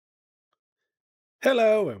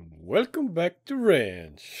Hello and welcome back to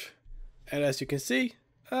Ranch. And as you can see,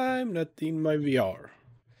 I'm not in my VR.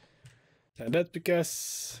 And that's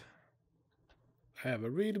because I have a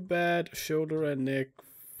really bad shoulder and neck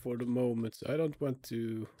for the moment. So I don't want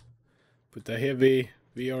to put a heavy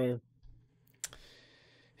VR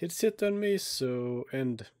headset on me.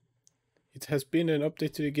 And it has been an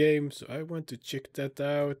update to the game, so I want to check that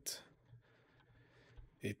out.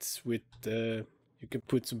 It's with, you can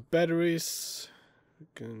put some batteries.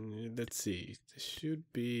 Let's see, there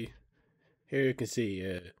should be. Here you can see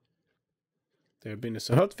there have been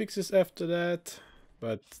some hotfixes after that,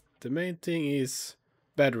 but the main thing is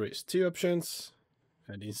batteries. Two options,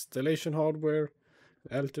 and installation hardware,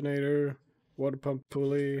 alternator, water pump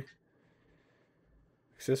pulley,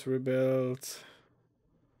 accessory belt,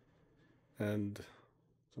 and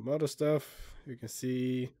some other stuff. You can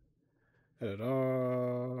see added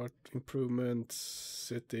art, improvements,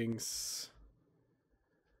 settings,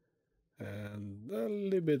 and a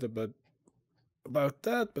little bit about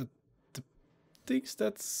that, but things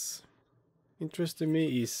that's interesting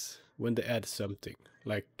me is when they add something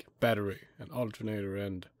like battery and alternator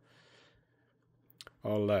and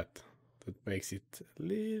all that makes it a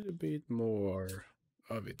little bit more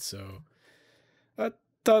of it. So I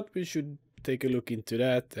thought we should take a look into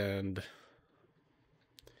that and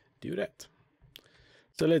do that.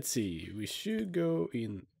 So let's see, we should go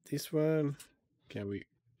in this one. Can we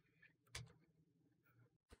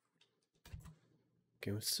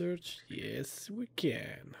search? Yes, we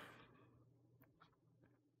can.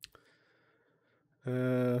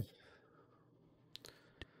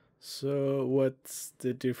 So what's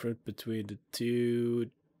the difference between the two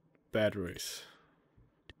batteries?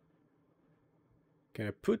 Can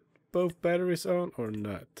I put both batteries on or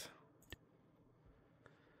not?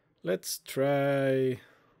 Let's try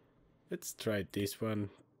this one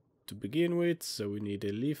to begin with. So we need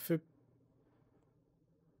a leaf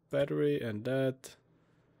battery and that.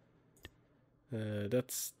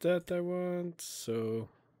 That's that I want. So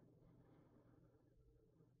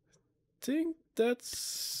I think that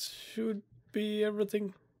should be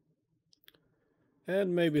everything.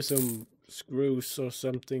 And maybe some screws or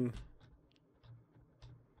something.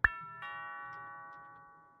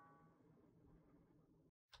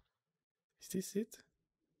 Is this it?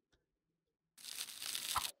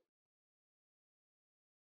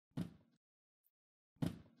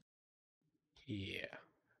 Yeah.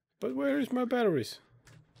 But where is my batteries?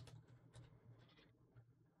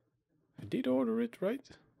 I did order it, right?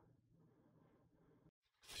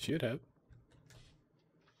 Should have.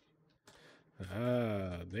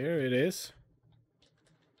 Ah, there it is.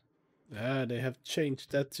 Ah, they have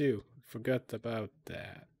changed that too. Forgot about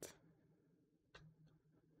that.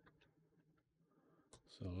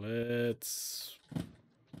 So let's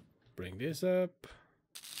bring this up.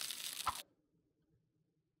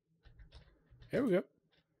 Here we go.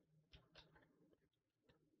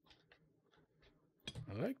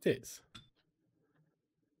 I like this.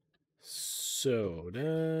 So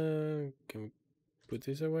then, can we put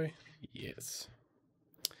this away? Yes.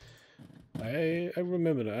 I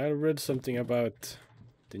remember that. I read something about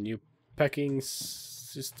the new packing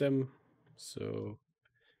system. So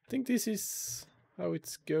I think this is how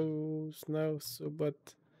it goes now. So, but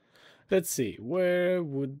let's see. Where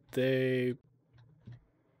would they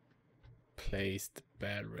place the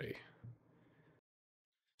battery?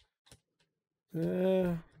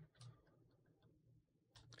 It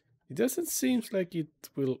doesn't seem like it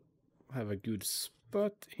will have a good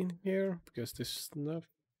spot in here because there's not.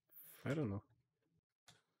 I don't know.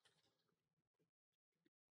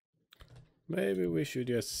 Maybe we should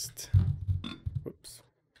just. Whoops.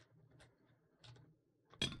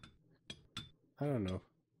 I don't know.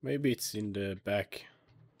 Maybe it's in the back.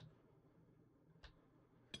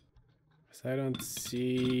 I don't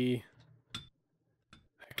see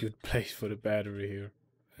a good place for the battery here.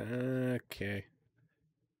 Okay.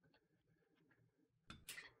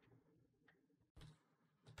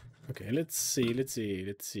 Okay, let's see.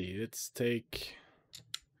 Let's take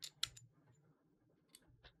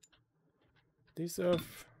this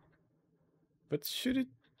off. But should it?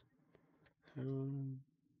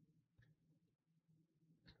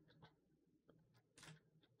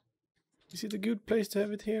 Is it a good place to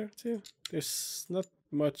have it here too? There's not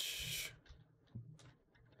much.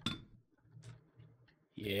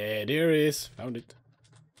 Yeah, there it is. Found it.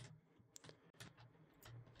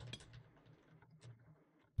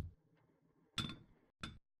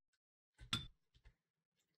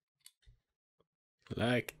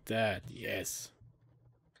 Like that, yes.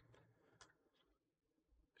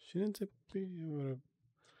 Shouldn't it be?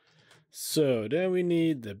 So then we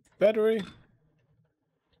need the battery.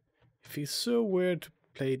 feels so weird to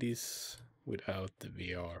play this without the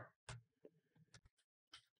VR.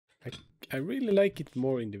 I really like it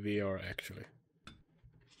more in the VR actually.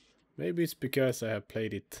 Maybe it's because I have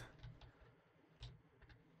played it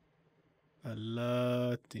a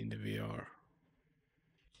lot in the VR.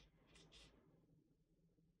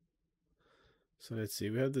 So let's see,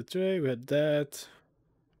 we have the tray, we had that.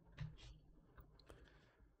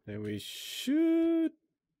 Then we should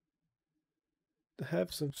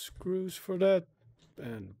have some screws for that.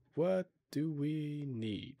 And what do we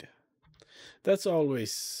need? That's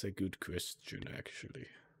always a good question actually.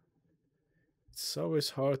 It's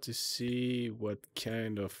always hard to see what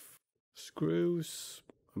kind of screws,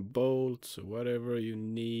 bolts, or whatever you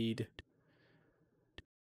need.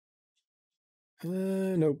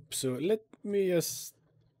 Nope. So let me just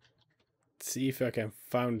see if I can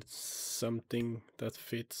find something that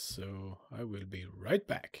fits. So I will be right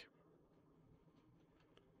back.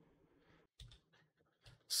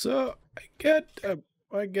 So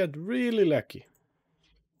I got really lucky.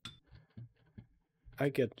 I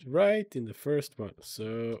get right in the first one.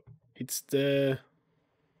 So it's the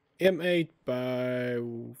M8 by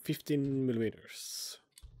 15 millimeters.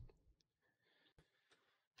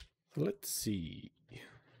 Let's see.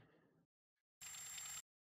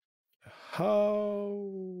 How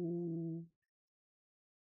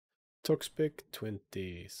talk spec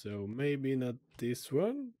 20. So maybe not this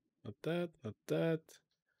one. Not that, not that.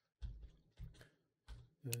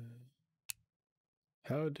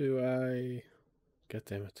 How do I... God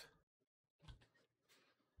damn it.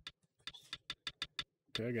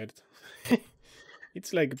 Okay, I got it.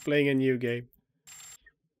 It's like playing a new game.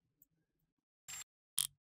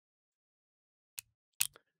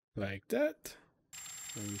 Like that.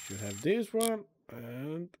 And we should have this one.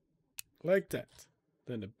 And like that.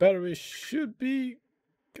 Then the battery should be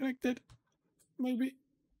connected. Maybe.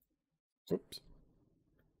 Oops.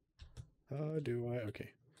 How do I...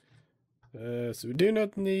 Okay. So we do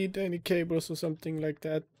not need any cables or something like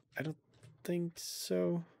that. I don't think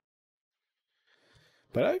so.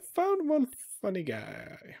 But I found one funny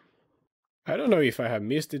guy. I don't know if I have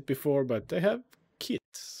missed it before, but they have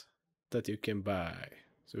kits that you can buy.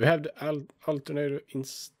 So we have the alternator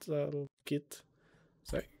install kit.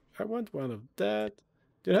 So I want one of that.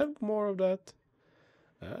 Do you have more of that?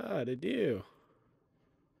 Ah, they do.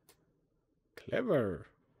 Clever.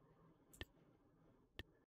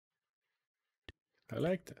 I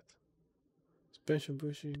like that. Suspension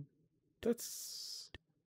bushing. That's...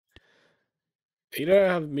 Either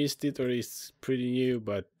I have missed it or it's pretty new,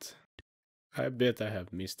 but I bet I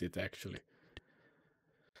have missed it actually.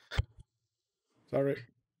 Sorry.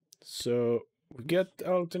 So we get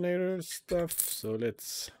alternator stuff, so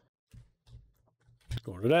let's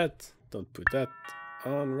go to that. Don't put that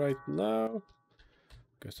on right now,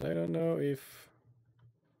 because I don't know if...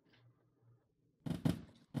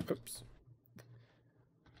 Oops.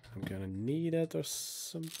 I'm gonna need that or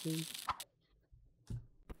something.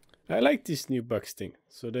 I like this new box thing,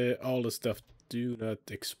 so all the stuff do not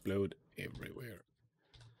explode everywhere.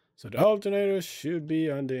 So the alternator should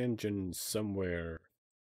be on the engine somewhere.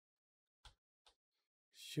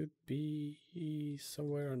 Should be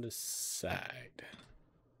somewhere on the side.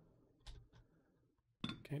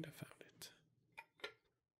 Kind of found it.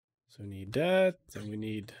 So we need that, and we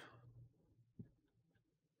need...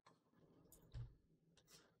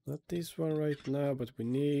 Not this one right now, but we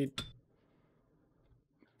need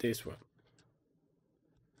this one.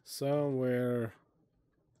 Somewhere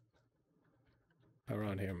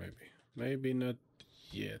around here maybe. Maybe not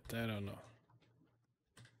yet, I don't know.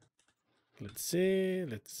 Let's see,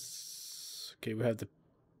 okay, we have the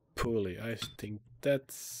pulley. I think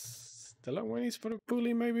that's the long one is for the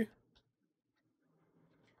pulley maybe?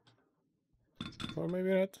 Or maybe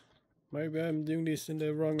not. Maybe I'm doing this in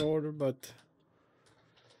the wrong order, but...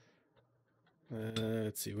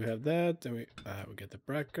 let's see, we have that, and we get the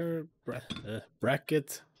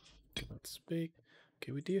bracket. Cannot speak.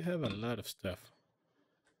 Okay, we do have a lot of stuff.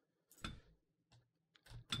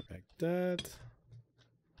 Like that.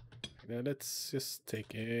 Now let's just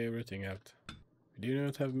take everything out. We do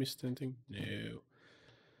not have missed anything? No.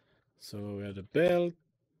 So we have the belt,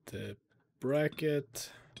 the bracket.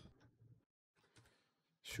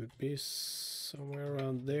 Should be somewhere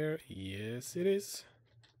around there. Yes, it is.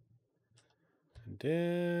 And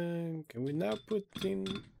then can we now put in...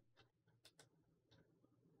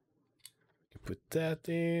 Put that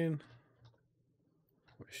in.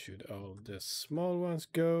 Where should all the small ones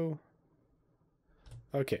go?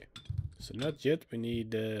 Okay, so not yet. We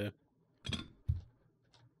need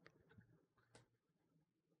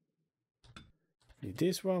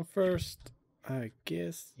this one first. I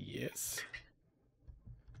guess yes.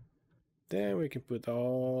 Then we can put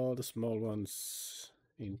all the small ones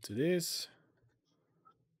into this.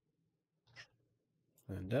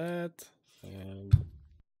 And that. And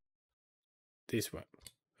this one.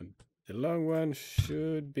 And the long one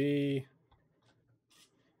should be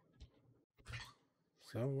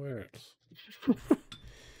somewhere else.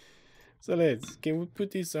 So can we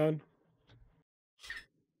put this on?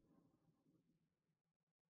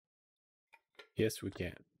 Yes, we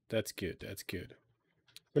can. That's good, that's good.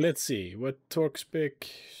 But let's see, what torque spec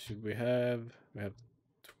should we have? We have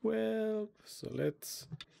 12, so let's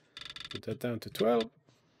put that down to 12.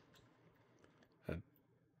 And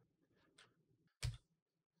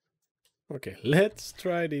okay, let's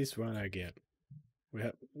try this one again.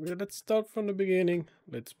 Let's start from the beginning.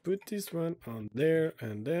 Let's put this one on there,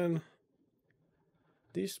 and then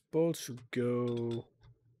this bolt should go.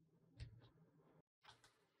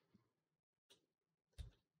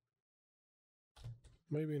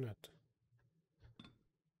 Maybe not.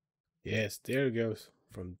 Yes, there it goes.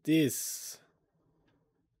 From this.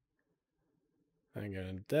 Hang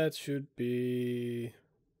on, that should be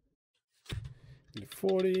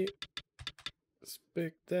 40.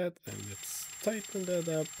 Spec that, and let's tighten that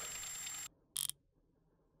up.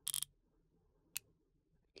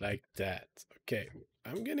 Like that. Okay,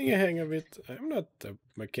 I'm getting a hang of it. I'm not a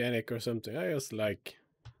mechanic or something. I just like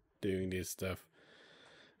doing this stuff.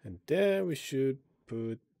 And then we should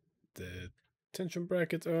put the tension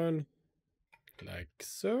bracket on, like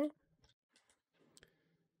so.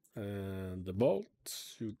 And the bolt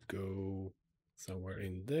should go somewhere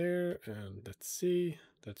in there. And let's see,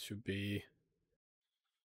 that should be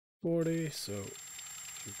 40, so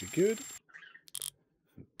should be good.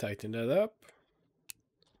 And tighten that up,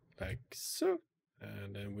 like so.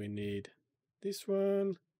 And then we need this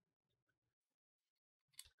one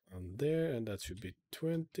on there, and that should be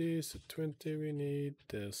 20. So 20 we need.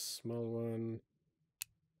 The small one.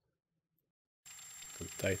 And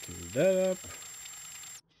tighten that up.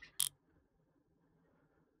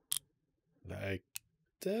 Like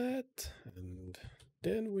that. And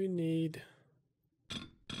then we need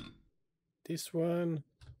this one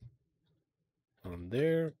on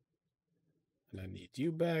there. And I need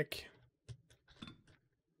you back.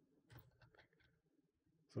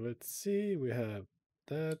 So let's see, we have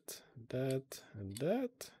that, that, and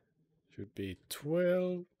that. Should be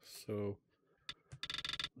 12. So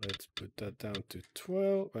let's put that down to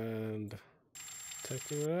 12 and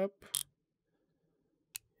tighten it up.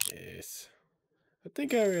 Yes. I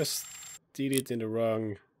think I just did it in the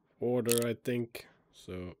wrong order, I think.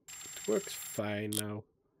 So it works fine now.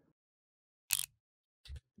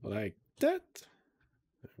 Like that.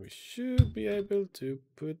 We should be able to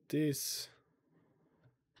put this.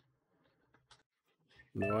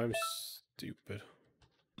 No, I'm stupid.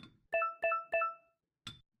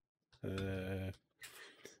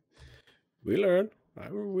 We learn.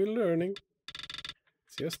 We're learning.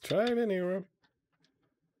 It's just trial and error.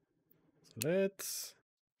 So let's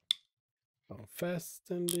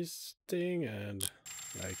unfasten this thing and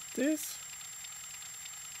like this.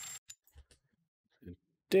 And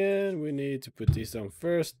then we need to put this on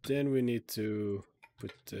first. Then we need to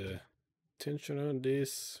put the tension on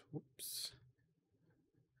this. Whoops.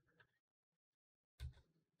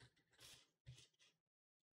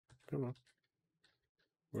 Come on.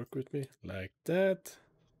 Work with me. Like that.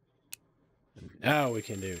 And now we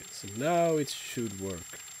can do it. So now it should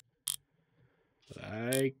work.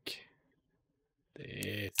 Like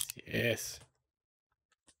this. Yes.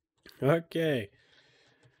 Okay.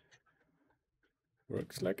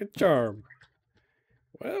 Works like a charm.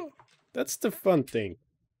 Well, that's the fun thing.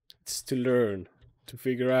 It's to learn, to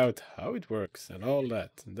figure out how it works and all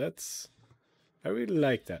that. And I really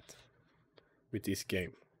like that with this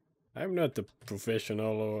game. I'm not a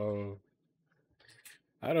professional or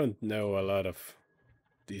I don't know a lot of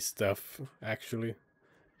this stuff actually.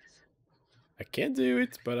 I can do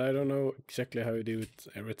it, but I don't know exactly how you do it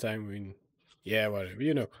every time yeah, whatever,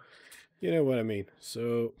 you know what I mean.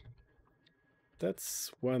 So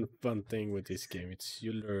that's one fun thing with this game. It's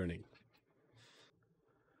you learning.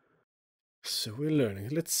 So we're learning.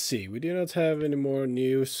 Let's see. We do not have any more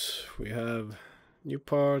news. We have new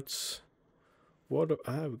parts. Water.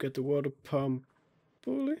 We got the water pump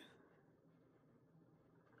pulley.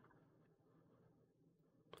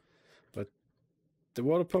 But the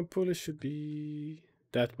water pump pulley should be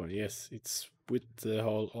that one. Yes, it's with the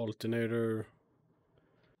whole alternator.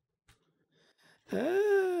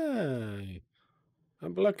 Ah,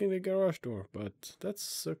 I'm blocking the garage door, but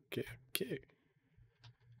that's okay. Okay.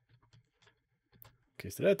 Okay,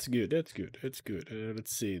 so that's good. That's good. That's good.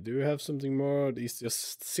 Let's see. Do we have something more? These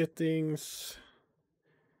just settings.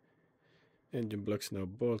 Engine blocks now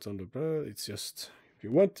bolts on the bar. It's just, if you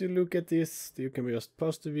want to look at this, you can just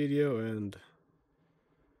pause the video and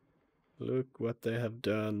look what they have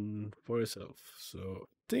done for yourself. So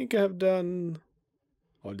I think I have done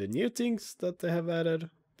all the new things that they have added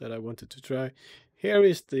that I wanted to try. Here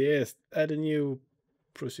is the yes, add a new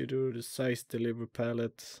procedure, the size delivery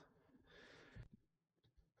palette.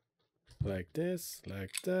 Like this,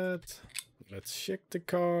 like that. Let's check the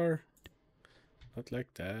car. Not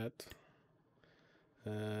like that.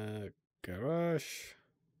 Garage.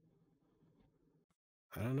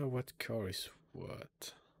 I don't know what car is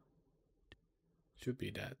what. Should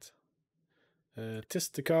be that.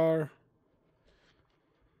 Test the car.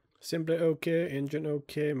 Assembly okay, engine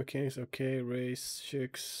okay, mechanics okay, race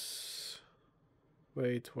checks,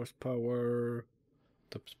 weight, horsepower,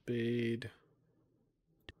 top speed.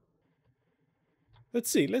 Let's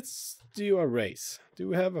see, let's do a race. Do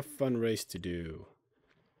we have a fun race to do?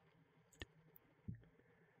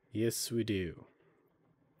 Yes, we do.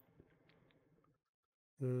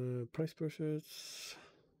 Price purchase,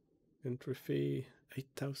 entry fee,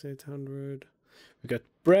 8,800. We got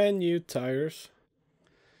brand new tires.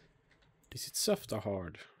 Is it soft or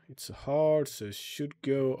hard? It's hard, so it should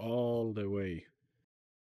go all the way.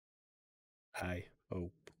 I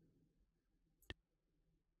hope.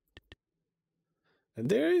 And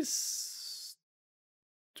there is...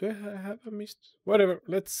 Do I have a missed? Whatever,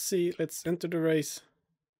 let's see. Let's enter the race.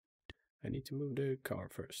 I need to move the car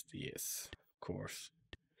first. Yes, of course.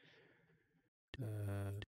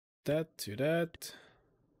 That to that.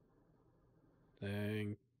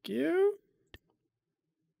 Thank you.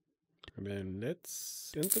 And then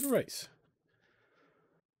let's enter the race.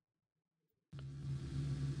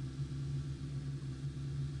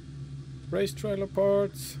 Race trailer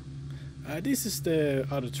parts. This is the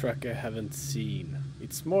other track I haven't seen.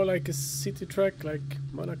 It's more like a city track, like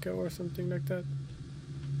Monaco or something like that.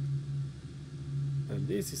 And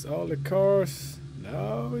this is all the cars.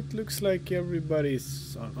 Now it looks like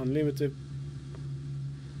everybody's on unlimited.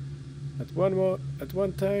 At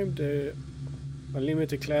one time the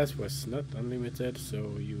unlimited class was not unlimited,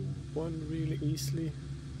 so you won really easily.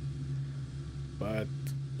 But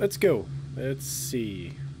let's go. Let's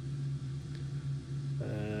see.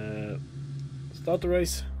 Start the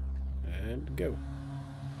race and go.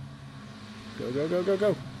 Go, go, go, go,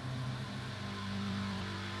 go.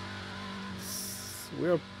 We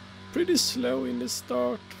are pretty slow in the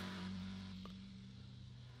start.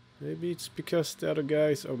 Maybe it's because the other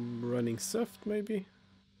guys are running soft, maybe?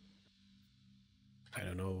 I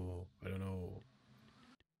don't know. I don't know.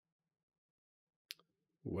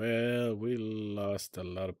 Well, we lost a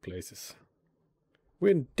lot of places.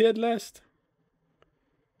 We're dead last.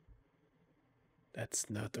 That's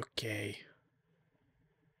not okay.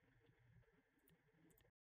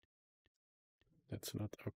 That's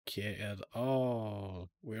not okay at all.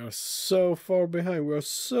 We are so far behind. We are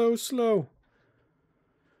so slow.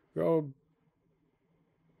 We are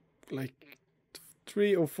like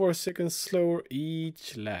 3 or 4 seconds slower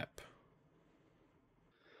each lap.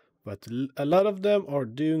 But a lot of them are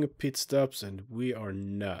doing pit stops and we are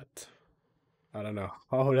not. I don't know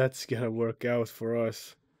how that's gonna work out for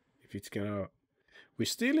us. If it's gonna... We're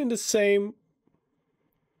still in the same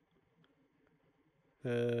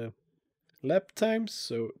lap times,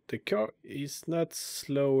 so the car is not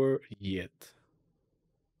slower yet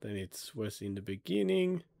than it was in the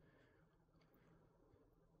beginning.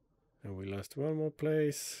 And we lost one more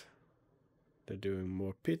place. They're doing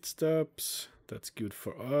more pit stops. That's good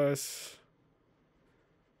for us.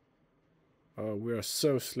 Oh, we are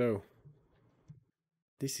so slow.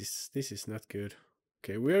 This is not good.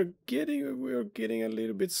 Okay, we are getting a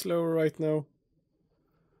little bit slower right now.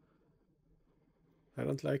 I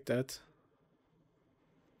don't like that.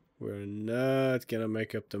 We're not gonna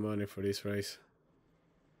make up the money for this race.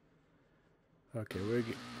 Okay,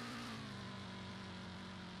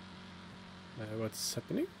 what's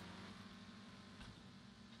happening?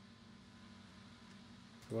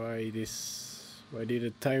 Why did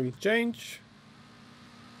the time change?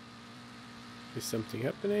 Is something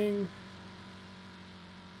happening?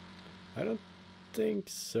 I don't think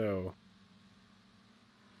so.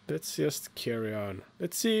 Let's just carry on.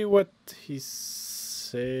 Let's see what he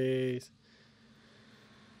says.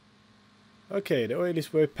 Okay, the oil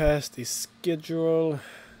is way past his schedule.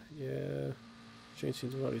 Yeah. Change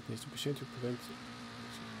interval, it needs to be changed to prevent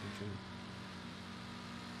explosion.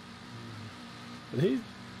 And he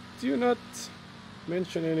do not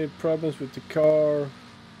mention any problems with the car,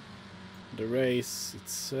 the race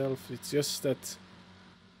itself. It's just that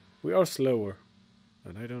We are slower,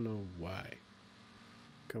 and I don't know why.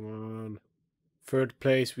 Come on. Third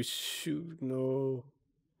place, we should know.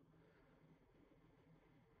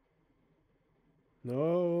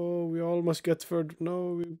 No, we almost got third.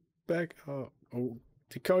 No, we back. Oh,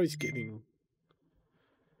 the car is getting.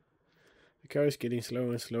 The car is getting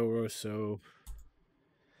slower and slower. So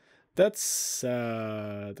that's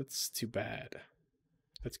too bad.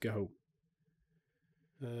 Let's go home.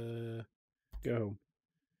 Go home.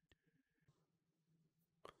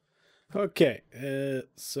 Okay.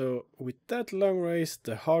 So with that long race,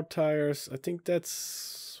 the hard tires. I think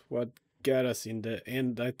that's what got us in the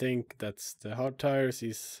end. I think that's the hard tires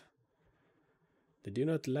is. They do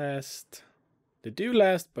not last. They do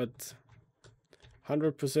last, but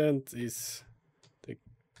 100% is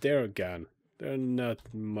they're gone. There's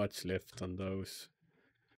not much left on those.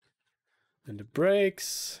 And the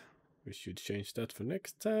brakes, we should change that for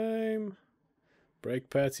next time.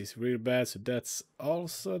 Brake pads is real bad, so that's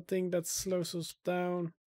also a thing that slows us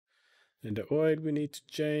down. And the oil we need to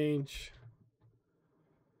change.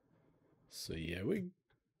 So yeah, we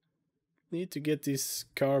need to get this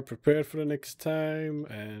car prepared for the next time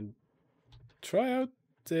and try out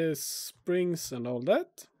the springs and all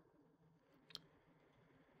that.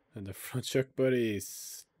 And the front shock body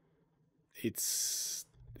is it's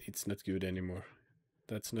not good anymore.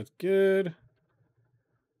 That's not good.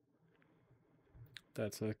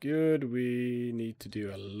 That's not good. We need to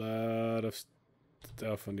do a lot of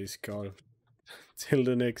stuff on this car till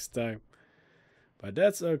the next time. But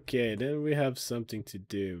that's okay. Then we have something to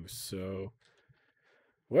do. So,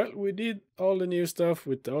 well, we did all the new stuff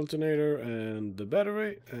with the alternator and the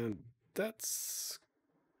battery, and that's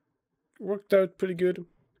worked out pretty good.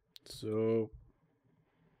 So,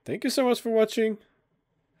 thank you so much for watching.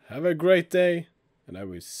 Have a great day, and I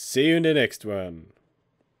will see you in the next one.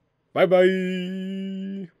 Bye bye.